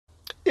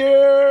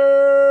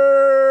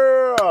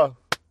Yeah!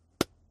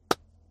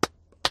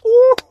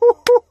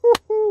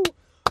 Woo-hoo-hoo-hoo-hoo.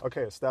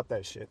 Okay, stop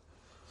that shit.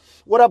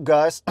 What up,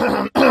 guys?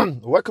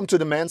 Welcome to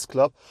the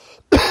MansClub.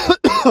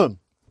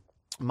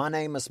 My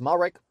name is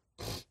Marek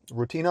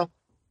Rutina,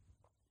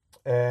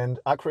 and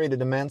I created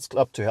the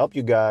MansClub to help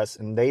you guys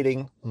in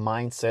dating,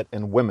 mindset,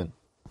 and women.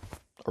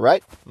 All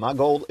right? My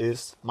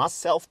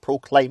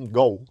self-proclaimed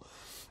goal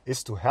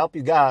is to help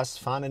you guys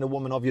finding the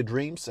woman of your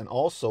dreams and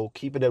also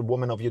keeping that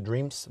woman of your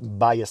dreams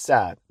by your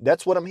side.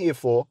 That's what I'm here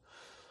for.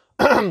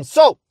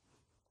 So,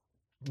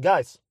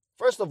 guys,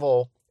 first of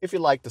all, if you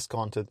like this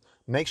content,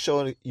 make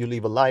sure you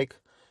leave a like.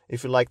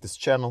 If you like this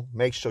channel,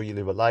 make sure you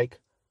leave a like.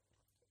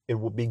 It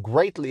would be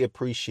greatly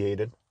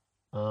appreciated.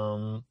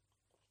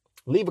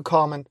 Leave a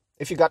comment.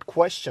 If you got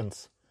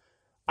questions,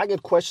 I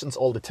get questions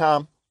all the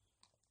time.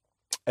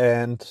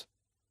 And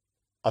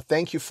I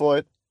thank you for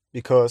it,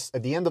 because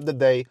at the end of the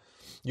day,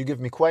 you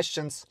give me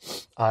questions,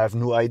 I have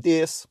new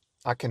ideas,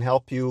 I can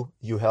help you,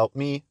 you help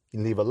me, you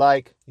leave a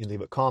like, you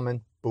leave a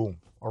comment, boom.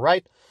 All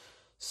right?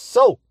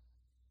 So,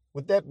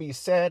 with that being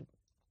said,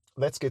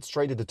 let's get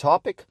straight to the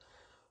topic.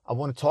 I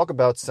want to talk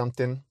about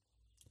something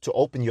to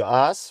open your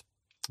eyes,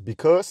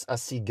 because I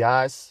see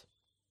guys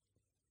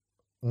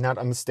not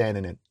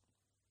understanding it,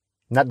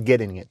 not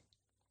getting it.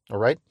 All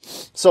right?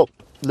 So,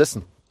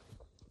 listen.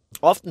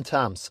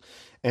 Oftentimes,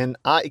 and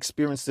I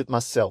experienced it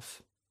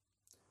myself,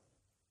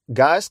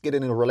 guys get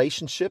in a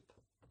relationship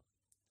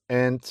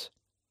and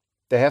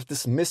they have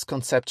this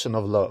misconception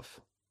of love.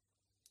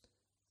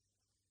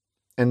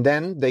 And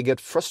then they get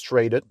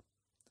frustrated,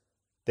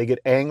 they get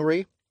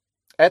angry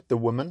at the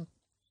woman,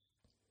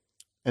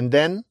 and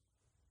then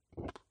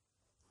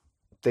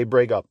they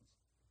break up.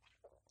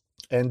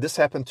 And this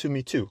happened to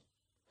me too.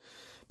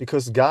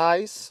 Because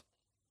guys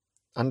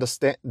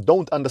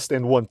don't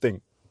understand one thing.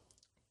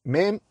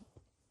 Men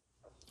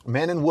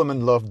and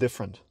women love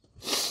different.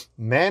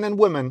 Men and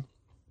women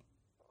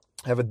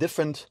have a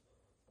different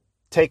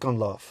take on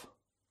love.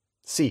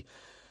 See,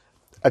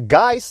 a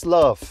guy's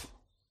love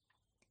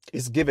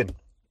is given.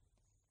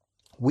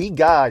 We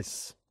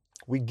guys,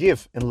 we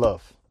give in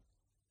love.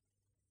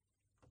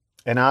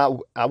 And I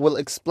will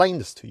explain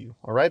this to you,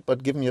 all right?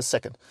 But give me a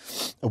second.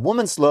 A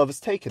woman's love is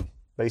taken,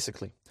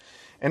 basically.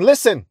 And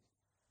listen,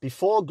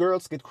 before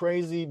girls get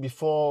crazy,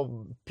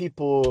 before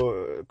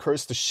people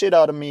curse the shit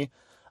out of me,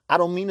 I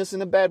don't mean this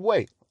in a bad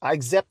way. I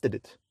accepted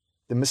it.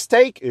 The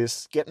mistake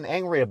is getting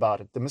angry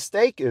about it. The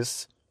mistake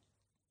is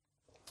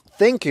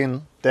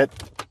thinking that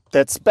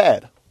that's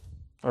bad.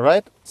 All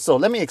right? So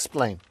let me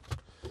explain.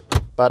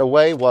 By the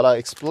way, while I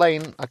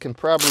explain, I can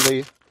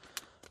probably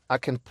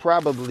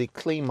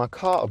clean my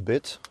car a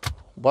bit.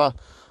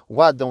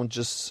 Why don't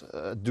just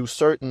do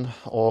certain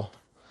or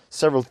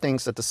several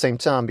things at the same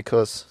time?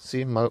 Because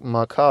see,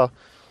 my car.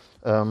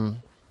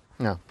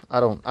 No, I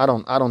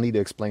don't need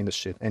to explain this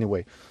shit.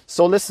 Anyway,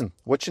 so listen,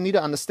 what you need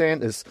to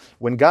understand is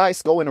when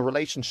guys go in a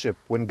relationship,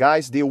 when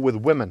guys deal with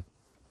women,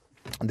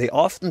 they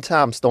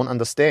oftentimes don't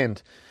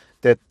understand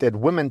that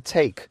women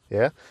take,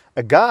 yeah?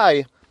 A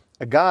guy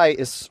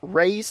is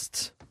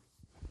raised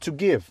to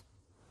give.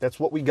 That's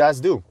what we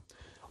guys do.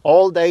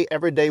 All day,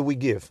 every day we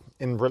give.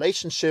 In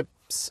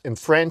relationships, in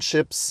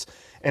friendships,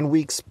 and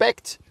we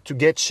expect to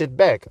get shit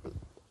back.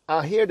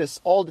 I hear this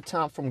all the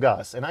time from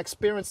guys, and I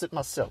experience it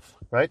myself,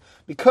 right?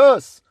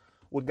 Because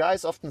what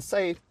guys often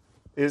say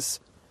is,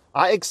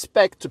 I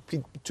expect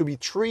to be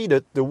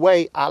treated the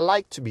way I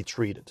like to be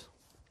treated.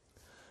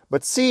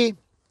 But see,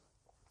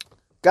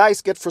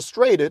 guys get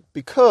frustrated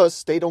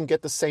because they don't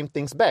get the same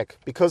things back.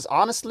 Because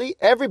honestly,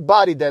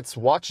 everybody that's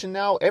watching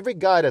now, every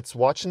guy that's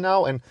watching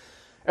now, and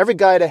every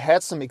guy that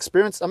had some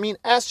experience, I mean,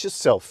 ask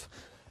yourself,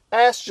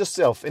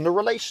 in the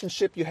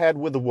relationship you had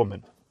with a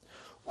woman,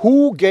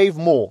 who gave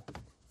more?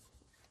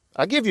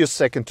 I'll give you a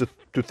second to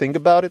think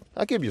about it.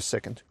 I'll give you a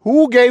second.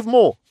 Who gave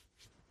more?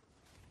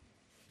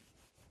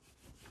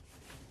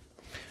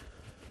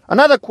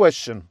 Another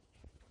question.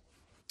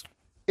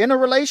 In a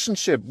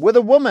relationship with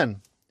a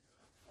woman,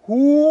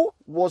 who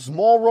was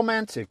more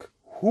romantic?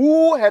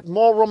 Who had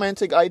more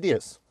romantic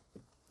ideas?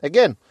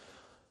 Again,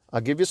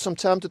 I'll give you some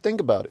time to think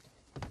about it.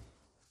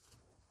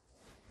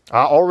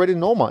 I already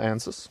know my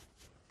answers.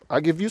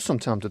 I'll give you some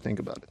time to think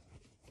about it.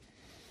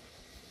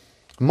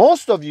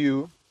 Most of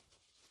you,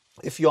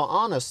 if you're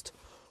honest,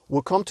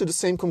 will come to the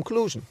same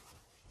conclusion.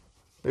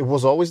 It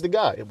was always the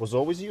guy. It was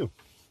always you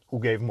who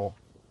gave more.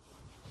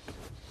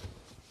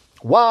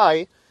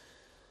 Why?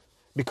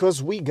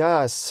 Because we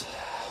guys,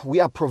 we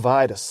are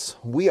providers.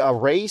 We are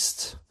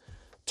raised,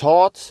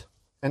 taught,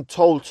 and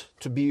told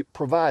to be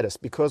providers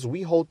because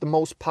we hold the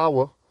most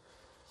power.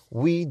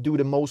 We do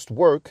the most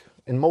work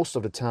in most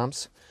of the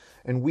times,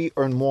 and we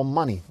earn more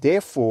money.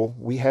 Therefore,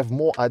 we have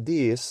more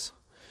ideas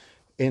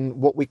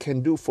in what we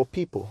can do for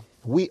people.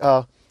 We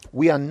are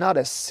not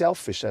as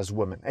selfish as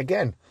women.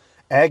 Again,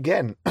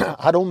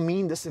 I don't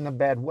mean this in a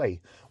bad way.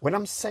 When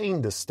I'm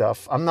saying this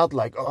stuff, I'm not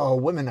like, oh,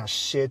 women are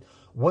shit.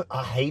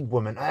 I hate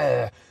women.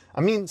 I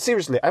mean,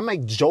 seriously, I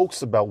make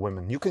jokes about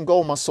women. You can go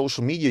on my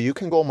social media. You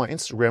can go on my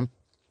Instagram.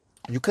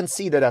 You can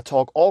see that I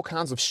talk all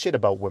kinds of shit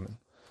about women.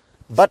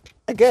 But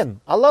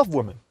again, I love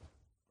women.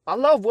 I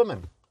love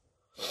women.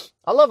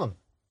 I love them.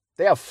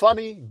 They are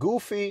funny,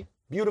 goofy,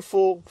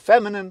 beautiful,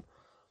 feminine.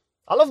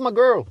 I love my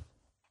girl.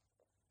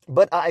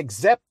 But I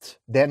accept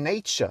their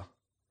nature.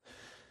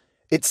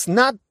 It's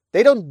not,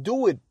 they don't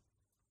do it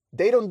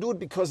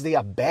because they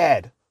are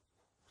bad.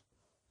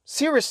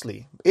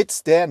 Seriously,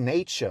 it's their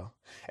nature.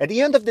 At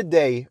the end of the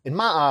day, in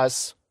my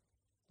eyes,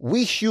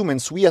 we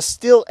humans, we are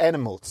still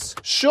animals.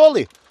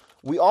 Surely,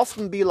 we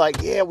often be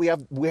like, yeah, we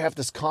have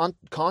this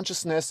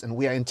consciousness and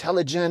we are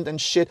intelligent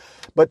and shit,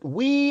 but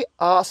we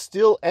are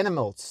still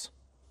animals.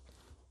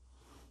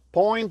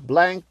 Point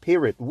blank,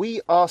 period.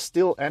 We are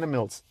still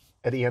animals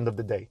at the end of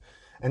the day.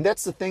 And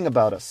that's the thing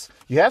about us.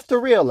 You have to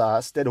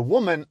realize that a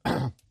woman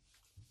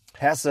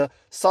has a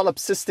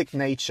solipsistic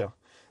nature.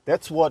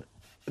 That's what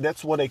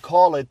they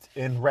call it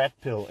in Red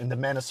Pill, in the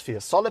manosphere.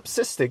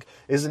 Solipsistic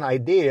is an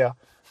idea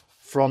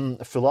from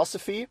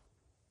philosophy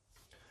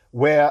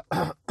where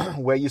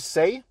you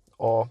say,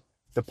 or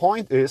the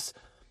point is,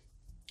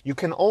 you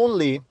can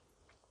only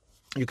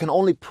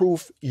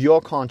prove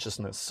your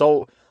consciousness.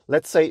 So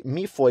let's say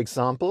me, for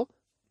example,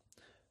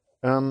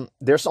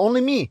 there's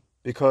only me.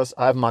 Because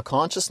I have my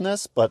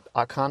consciousness, but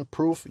I can't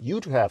prove you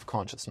to have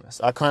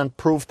consciousness. I can't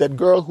prove that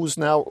girl who's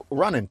now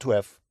running to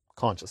have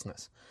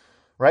consciousness,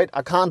 right?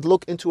 I can't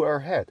look into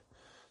her head.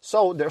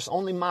 So there's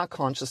only my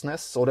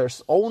consciousness, so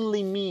there's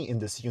only me in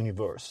this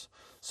universe.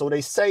 So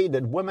they say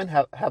that women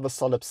have a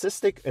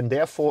solipsistic and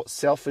therefore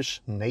selfish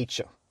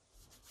nature,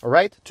 all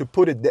right? To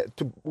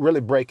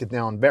really break it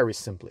down very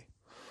simply.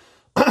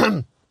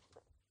 And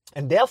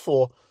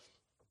therefore,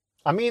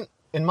 I mean,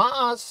 in my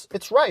eyes,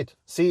 it's right.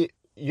 See,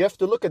 you have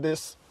to look at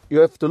this. You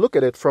have to look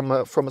at it from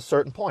a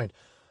certain point.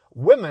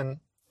 Women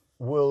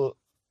will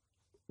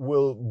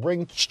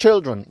bring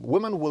children.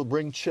 Women will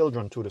bring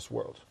children to this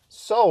world.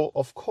 So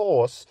of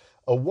course,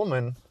 a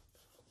woman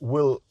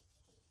will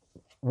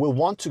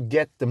want to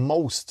get the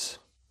most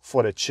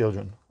for the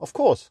children. Of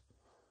course,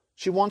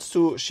 she wants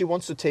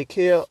to take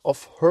care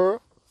of her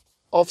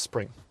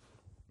offspring.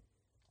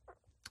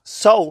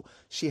 So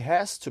she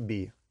has to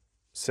be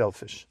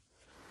selfish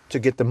to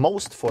get the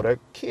most for their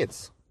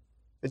kids.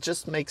 It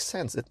just makes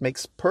sense. It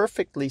makes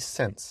perfectly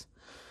sense.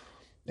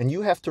 And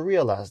you have to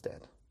realize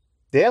that.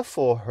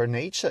 Therefore, her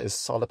nature is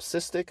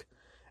solipsistic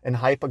and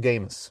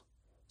hypergamous.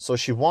 So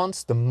she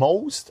wants the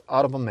most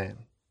out of a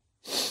man.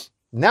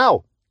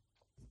 Now,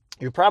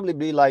 you'll probably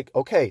be like,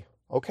 okay,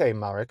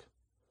 Marek.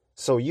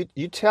 So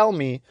you tell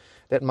me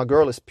that my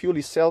girl is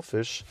purely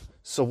selfish.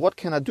 So what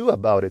can I do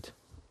about it?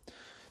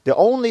 The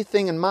only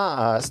thing in my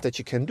eyes that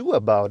you can do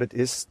about it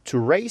is to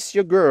raise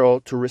your girl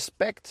to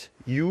respect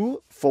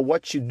you for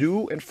what you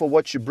do and for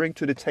what you bring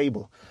to the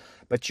table.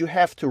 But you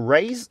have to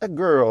raise a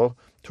girl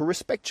to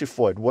respect you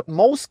for it. What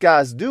most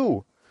guys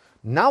do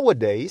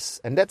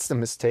nowadays, and that's the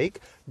mistake,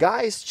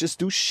 guys just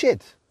do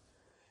shit.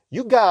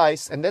 You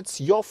guys, and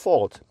that's your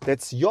fault.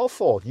 That's your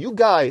fault. You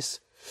guys,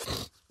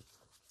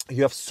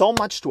 you have so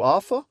much to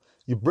offer.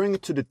 You bring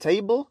it to the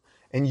table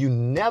and you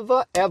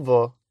never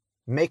ever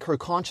make her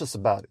conscious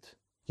about it.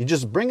 You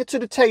just bring it to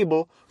the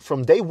table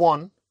from day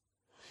one.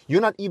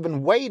 You're not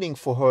even waiting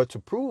for her to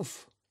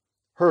prove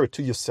her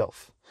to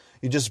yourself.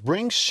 You just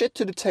bring shit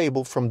to the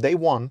table from day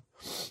one.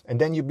 And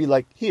then you be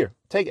like, here,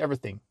 take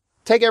everything.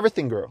 Take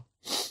everything, girl.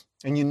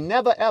 And you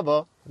never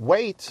ever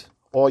wait,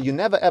 or you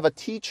never ever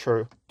teach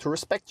her to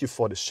respect you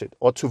for the shit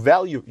or to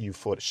value you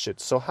for the shit.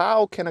 So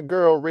how can a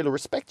girl really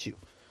respect you?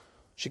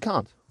 She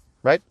can't,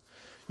 right?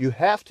 You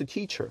have to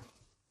teach her.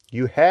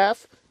 You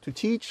have to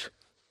teach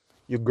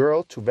your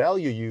girl to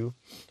value you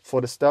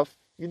for the stuff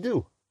you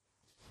do.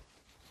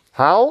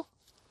 How?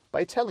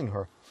 By telling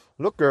her,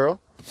 look, girl,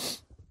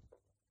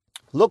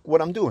 look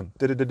what I'm doing.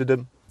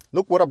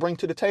 Look what I bring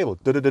to the table.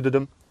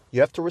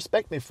 You have to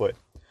respect me for it.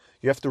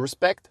 You have to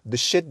respect the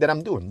shit that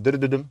I'm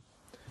doing.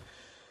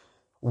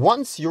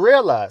 Once you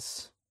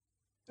realize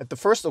at the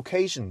first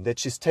occasion that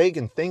she's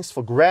taking things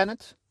for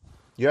granted,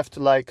 you have to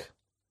like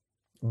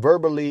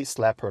verbally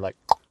slap her like,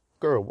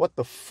 girl, what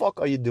the fuck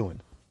are you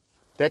doing?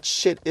 That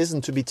shit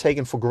isn't to be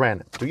taken for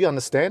granted. Do you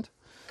understand?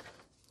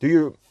 Do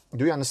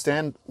you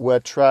understand what I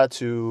try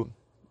to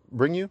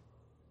bring you?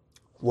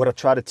 What I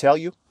try to tell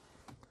you?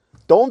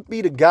 Don't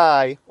be the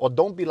guy, or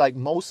don't be like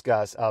most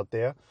guys out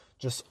there,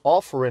 just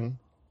offering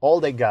all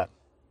they got.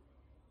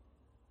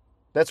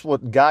 That's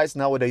what guys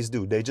nowadays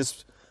do. They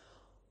just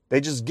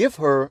give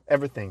her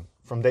everything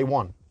from day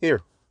one.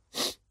 Here,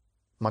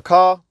 my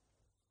car,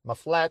 my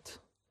flat,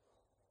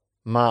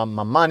 my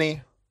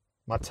money,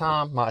 my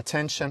time, my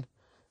attention.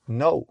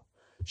 No,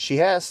 she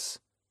has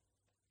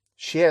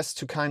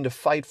to kind of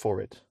fight for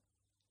it.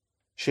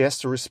 She has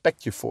to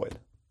respect you for it.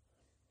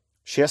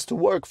 She has to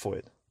work for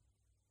it.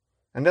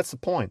 And that's the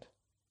point.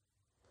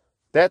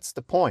 That's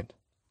the point.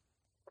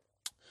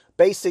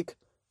 Basic,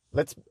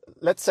 let's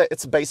say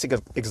it's a basic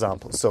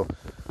example. So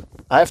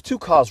I have two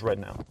cars right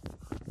now.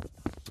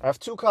 I have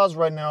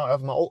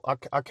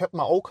I kept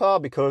my old car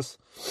because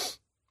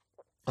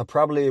I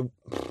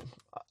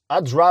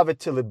drive it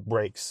till it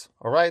breaks.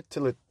 All right,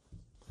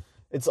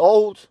 it's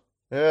old.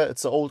 Yeah,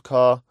 it's an old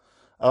car.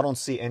 I don't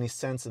see any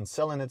sense in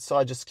selling it, so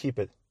I just keep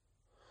it.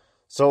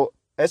 So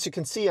as you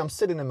can see, I'm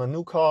sitting in my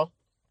new car,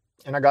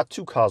 and I got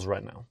 2 cars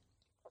right now.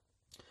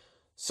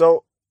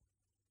 So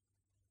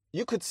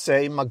you could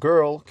say my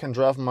girl can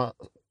drive my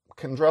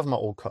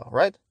old car,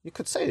 right? You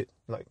could say it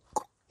like,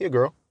 here,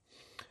 girl.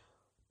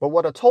 But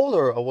what I told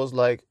her, I was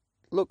like,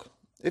 look,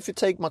 if you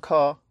take my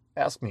car,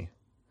 ask me.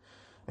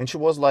 And she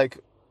was like,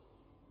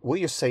 will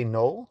you say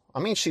no? I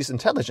mean, she's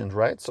intelligent,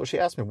 right? So she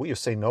asked me, will you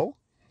say no?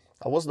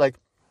 I was like,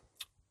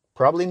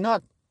 probably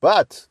not.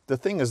 But the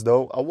thing is,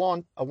 though, I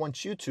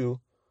want you to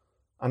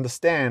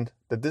understand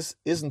that this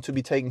isn't to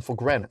be taken for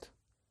granted.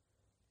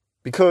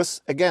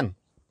 Because, again,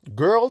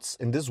 girls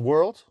in this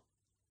world,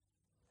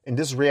 in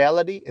this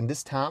reality, in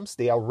these times,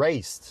 they are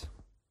raised.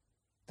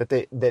 That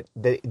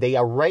they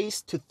are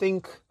raised to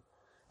think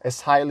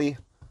as highly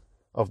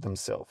of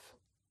themselves.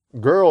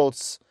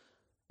 Girls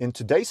in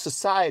today's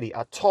society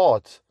are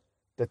taught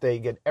that they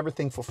get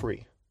everything for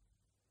free.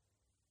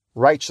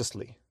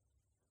 Righteously,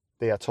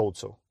 they are told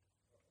so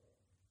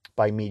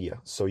by media.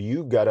 So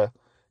you gotta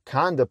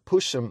kind of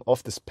push them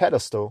off this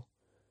pedestal,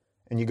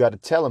 and you gotta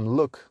tell them,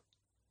 look,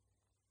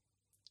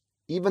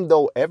 even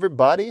though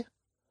everybody,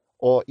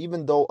 or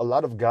even though a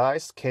lot of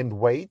guys can't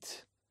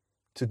wait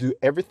to do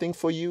everything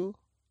for you,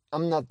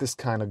 I'm not this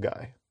kind of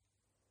guy.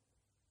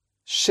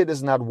 Shit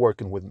is not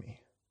working with me.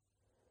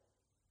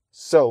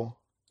 So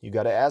you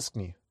gotta ask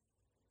me.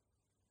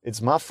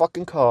 It's my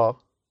fucking car,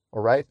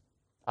 all right?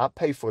 I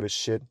pay for this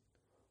shit.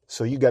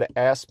 So you gotta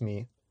ask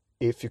me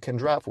if you can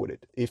drive with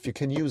it, if you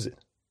can use it.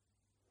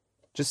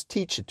 Just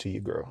teach it to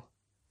your girl.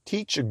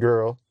 Teach your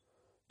girl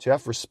to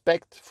have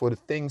respect for the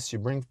things you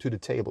bring to the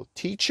table.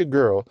 Teach your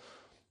girl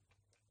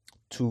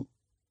to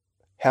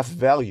have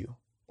value,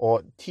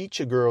 or teach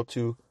a girl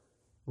to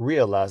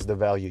realize the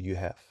value you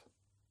have,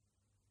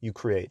 you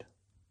create.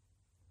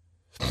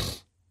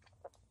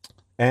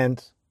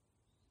 And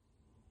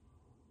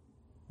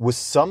with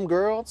some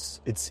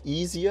girls, it's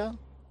easier.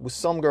 With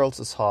some girls,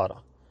 it's harder.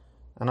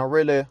 And I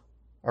really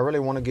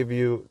want to give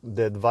you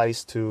the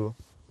advice to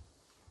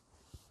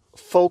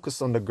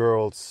focus on the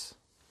girls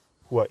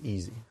who are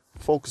easy.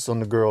 Focus on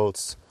the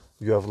girls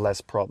you have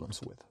less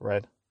problems with,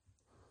 right?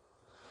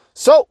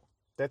 So,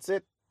 that's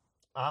it.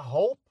 I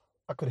hope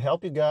I could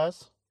help you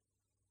guys.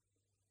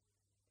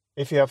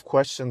 If you have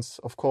questions,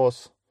 of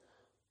course,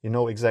 you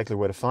know exactly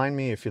where to find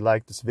me. If you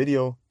like this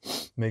video,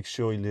 make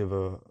sure you leave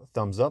a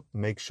thumbs up.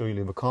 Make sure you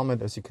leave a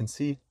comment. As you can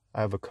see,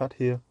 I have a cut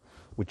here,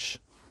 which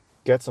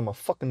gets on my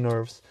fucking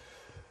nerves.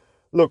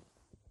 Look,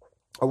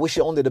 I wish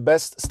you only the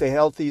best. Stay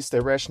healthy, stay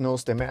rational,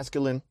 stay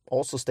masculine.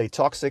 Also stay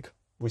toxic.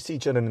 We see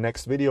each other in the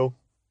next video.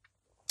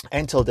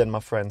 Until then, my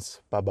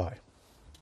friends, bye-bye.